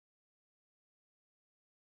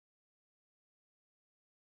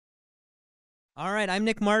All right, I'm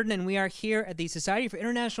Nick Martin, and we are here at the Society for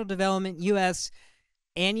International Development U.S.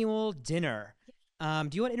 annual dinner. Do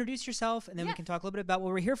you want to introduce yourself, and then we can talk a little bit about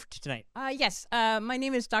what we're here for tonight? Yes, my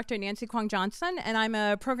name is Dr. Nancy Kwang Johnson, and I'm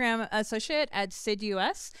a program associate at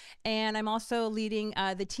SID-US, and I'm also leading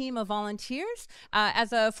the team of volunteers.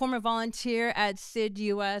 As a former volunteer at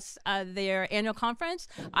SID-US, their annual conference,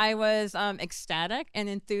 I was ecstatic and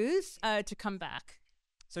enthused to come back.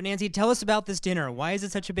 So Nancy, tell us about this dinner. Why is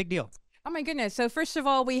it such a big deal? Oh my goodness! So first of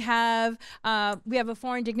all, we have a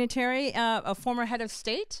foreign dignitary, a former head of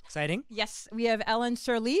state. Exciting. Yes, we have Ellen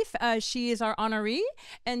Sirleaf. She is our honoree,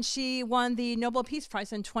 and she won the Nobel Peace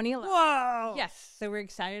Prize in 2011. Whoa! Yes, so we're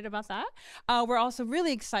excited about that. We're also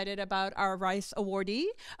really excited about our Rice awardee,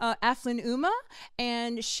 Aflin Uma,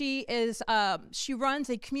 and she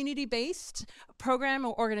runs a community-based program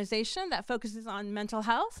or organization that focuses on mental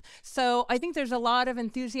health. So I think there's a lot of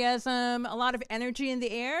enthusiasm, a lot of energy in the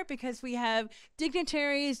air because we have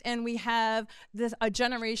dignitaries and we have a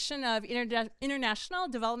generation of international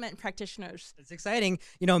development practitioners. It's exciting.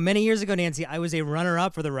 You know, many years ago, Nancy, I was a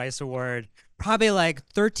runner-up for the Rice Award. Probably like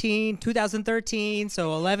 2013,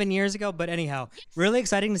 so 11 years ago. But anyhow, really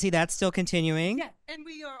exciting to see that still continuing. Yeah, and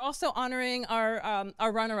we are also honoring our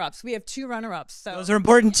runner-ups. We have 2 runner-ups. So those are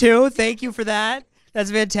important too. Thank you for that.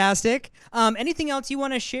 That's fantastic. Anything else you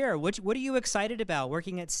want to share? What are you excited about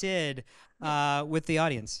working at SID with the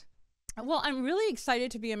audience? Well, I'm really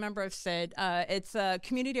excited to be a member of SID. It's a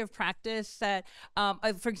community of practice that,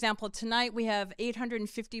 for example, tonight we have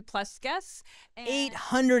 850 plus guests.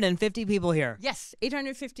 850 people here. Yes,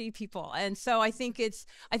 850 people. And so I think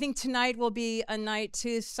tonight will be a night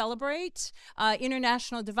to celebrate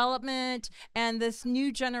international development and this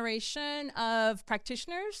new generation of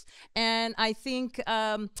practitioners. And I think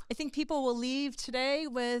people will leave today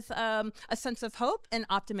with a sense of hope and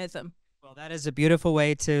optimism. Well, that is a beautiful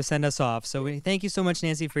way to send us off. So we thank you so much,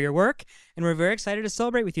 Nancy, for your work, and we're very excited to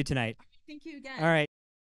celebrate with you tonight. Thank you again. All right.